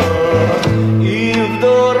 і в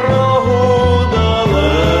дорогу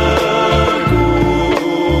далеку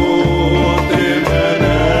ти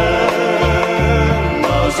мене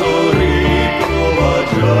на зорі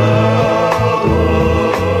проваджала,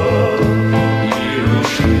 і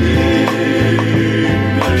рушник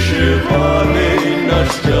вишиваний на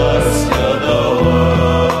щастя.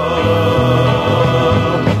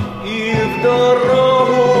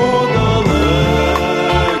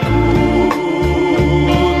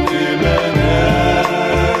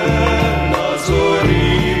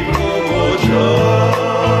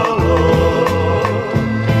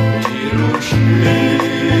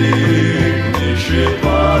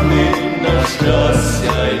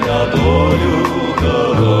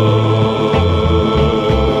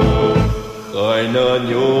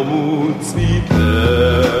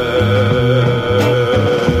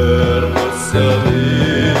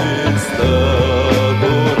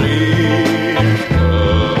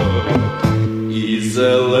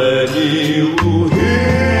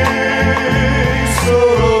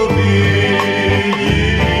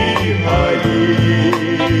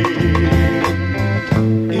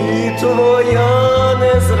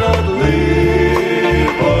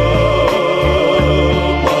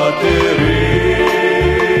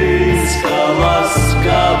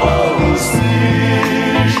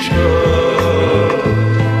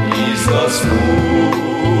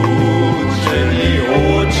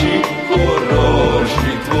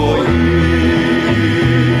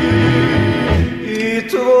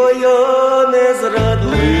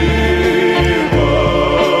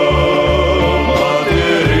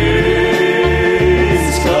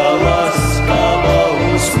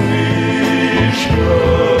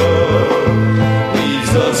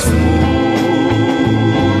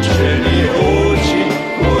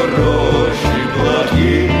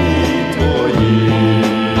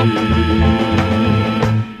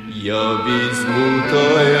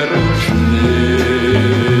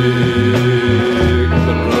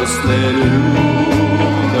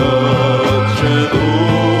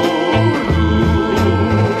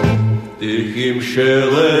 Тихим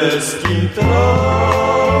шелесті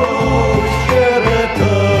трав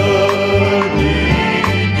щебетані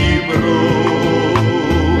Дніпро,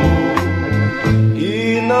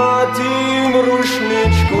 і на тім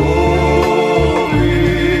рушничкові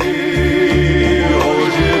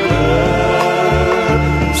оживе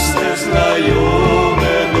все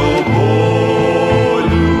знайоме до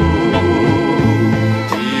болю,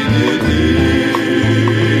 і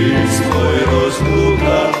дитинство й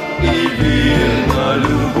розлука, і вірна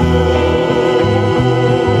любов,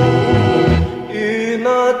 і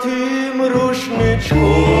на тім рушничкові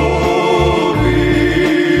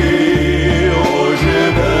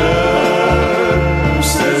оживе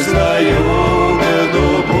все знайоме до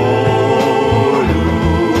болю,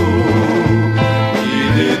 і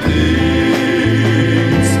дитинство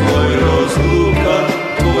й розлука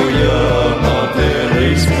твоя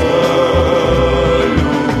материнська.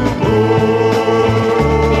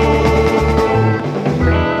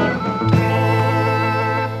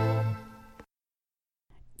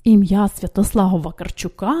 Ім'я Святослава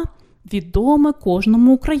Вакарчука відоме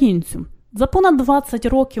кожному українцю. За понад 20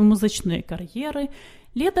 років музичної кар'єри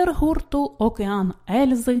лідер гурту «Океан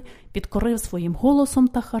Ельзи» підкорив своїм голосом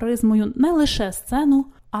та харизмою не лише сцену,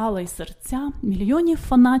 але й серця мільйонів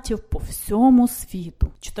фанатів по всьому світу.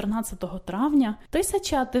 14 травня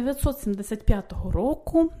 1975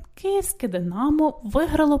 року київське «Динамо»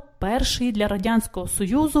 виграло перший для Радянського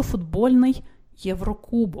Союзу футбольний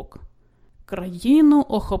Єврокубок. Країну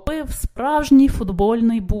охопив справжній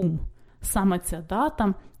футбольний бум. Саме ця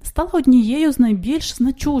дата стала однією з найбільш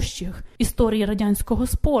значущих історій радянського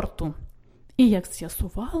спорту і, як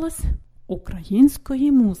з'ясувалось,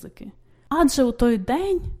 української музики. Адже у той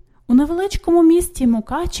день у невеличкому місті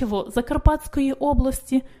Мукачево Закарпатської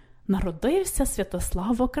області народився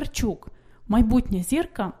Святослав Вакарчук, майбутня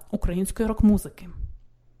зірка української рок-музики.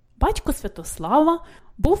 Батько Святослава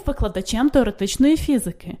був викладачем теоретичної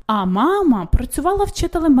фізики, а мама працювала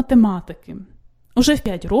вчителем математики. Уже в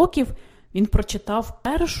 5 років він прочитав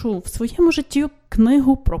першу в своєму житті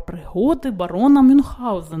книгу про пригоди барона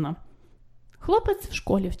Мюнхгаузена. Хлопець в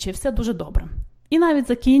школі вчився дуже добре і навіть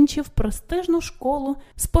закінчив престижну школу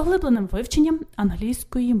з поглибленим вивченням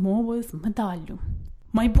англійської мови з медаллю.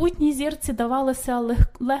 Майбутній зірці давалося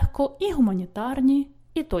легко і гуманітарні,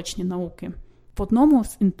 і точні науки. В одному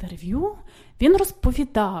з інтерв'ю він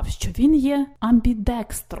розповідав, що він є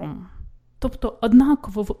амбідекстром, тобто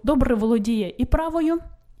однаково добре володіє і правою,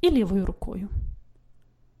 і лівою рукою.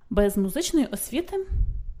 Без музичної освіти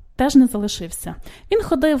теж не залишився. Він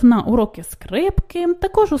ходив на уроки скрипки,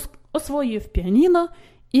 також освоїв піаніно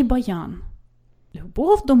і баян.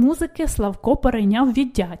 Любов до музики Славко перейняв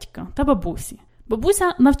від дядька та бабусі.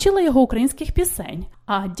 Бабуся навчила його українських пісень,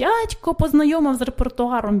 а дядько познайомив з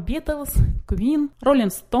репертуаром Beatles, Queen,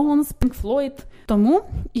 Rolling Stones, Pink Floyd. Тому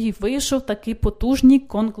і вийшов такий потужний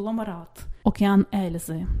конгломерат «Океан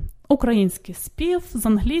Ельзи» – український спів з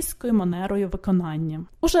англійською манерою виконання.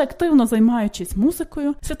 Уже активно займаючись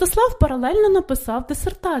музикою, Святослав паралельно написав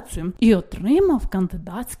дисертацію і отримав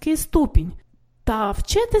кандидатський ступінь. Та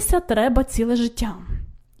вчитися треба ціле життя.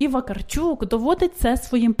 І Вакарчук доводить це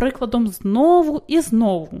своїм прикладом знову і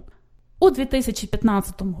знову. У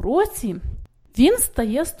 2015 році він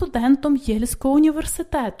стає студентом Єльського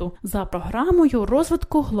університету за програмою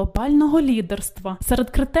розвитку глобального лідерства. Серед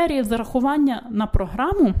критеріїв зарахування на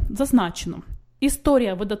програму зазначено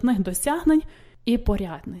історія видатних досягнень і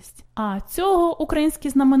порядність. А цього українській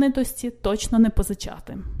знаменитості точно не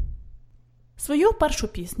позичати. Свою першу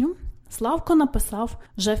пісню Славко написав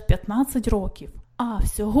вже в 15 років. А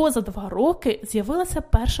всього за 2 роки з'явилася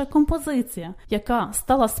перша композиція, яка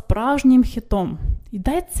стала справжнім хітом.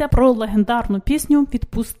 Йдеться про легендарну пісню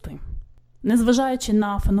 «Відпусти». Незважаючи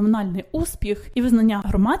на феноменальний успіх і визнання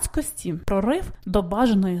громадськості, прорив до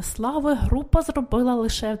бажаної слави група зробила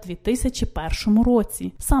лише в 2001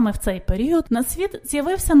 році. Саме в цей період на світ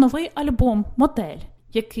з'явився новий альбом «Модель»,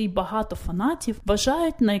 який багато фанатів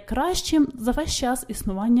вважають найкращим за весь час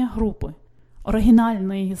існування групи.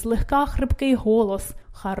 Оригінальний, злегка хрипкий голос,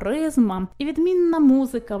 харизма і відмінна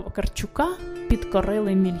музика Вакарчука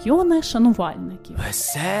підкорили мільйони шанувальників.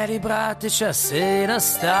 Веселі, брати, часи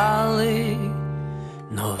настали,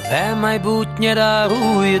 нове майбутнє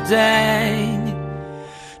дарує день.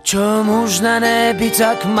 Чому ж на небі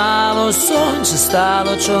так мало сонця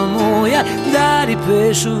стало, чому я далі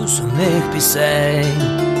пишу сумних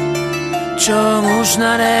пісень? Чому ж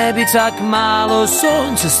на небі так мало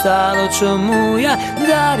сонця стало, чому я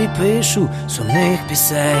далі пишу сумних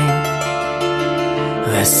пісень?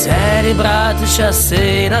 Веселі, брати,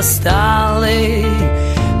 часи настали,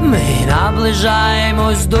 ми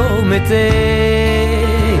наближаємось до мети.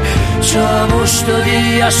 Чому ж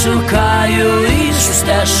тоді я шукаю іншу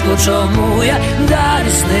стежку, чому я далі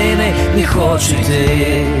з ними не хочу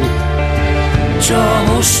йти?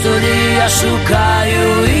 Чому ж тоді я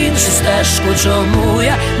шукаю іншу стежку, чому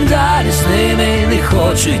я далі з ними не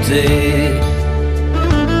хочу йти?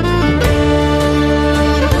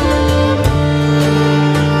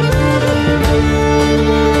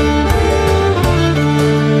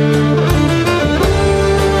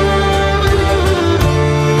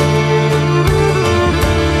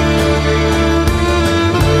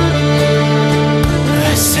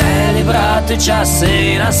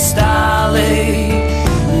 Часи настали,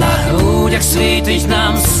 на грудях світить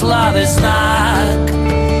нам слави знак,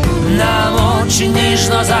 нам очі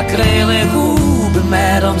ніжно закрили, губи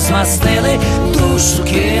медом змастили, душу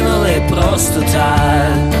кинули просто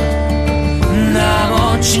так.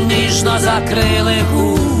 Нам очі ніжно закрили,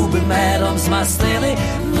 губи медом змастили,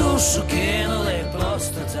 душу кинули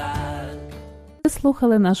просто так. Ви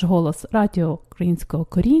слухали наш голос радіо українського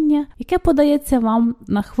коріння, яке подається вам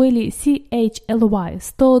на хвилі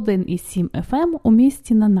CHLY 101,7 FM у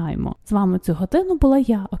місті Нанаймо. З вами цю годину була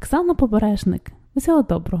я, Оксана Побережник. Всього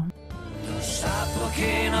доброго. Душа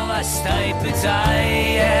прокинулась та й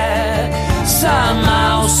питає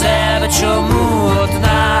сама у себе, чому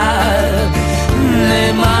одна?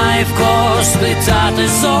 Немає в кого спитати,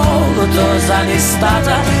 золото замість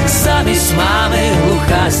тата, замість мами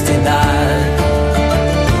глуха стіна.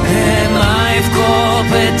 Немає в кого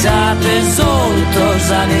питати, золото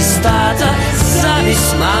замість тата,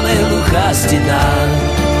 замість мами глуха стіна.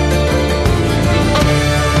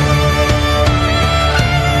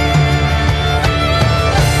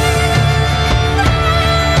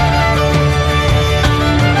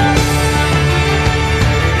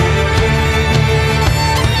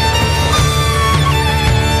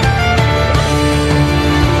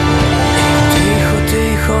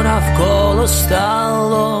 Навколо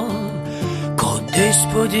стало, кудись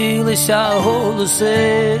поділися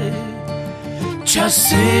голоси.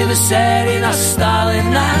 Часи веселі настали,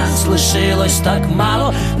 нас лишилось так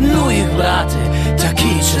мало, ну їх, брати,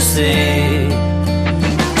 такі часи.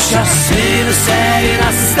 Часи веселі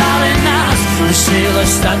настали, нас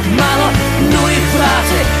лишилось так мало, ну їх,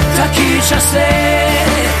 брати, такі часи.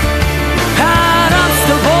 А нам з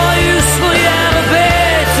тобою своє робити,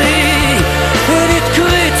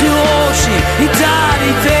 відкрити очі і далі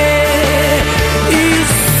йти. І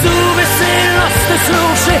зуби сильно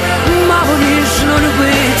стиснувши, маму ніжно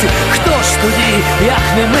любити. Хто ж тоді, як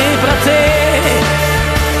не ми, брати?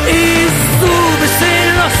 І зуби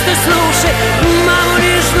сильно стиснувши, маму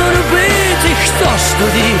ніжно любити. Хто ж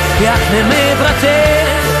тоді, як не ми, брати?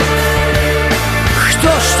 Хто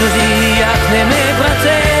ж тоді, як не ми,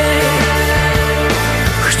 брати?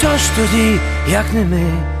 Хто ж тоді, як не ми,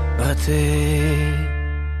 брати?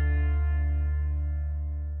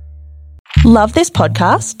 Love this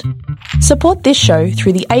podcast? Support this show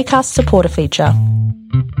through the Acast supporter feature.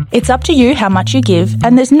 It's up to you how much you give,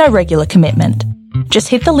 and there's no regular commitment. Just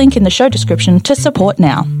hit the link in the show description to support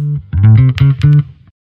now.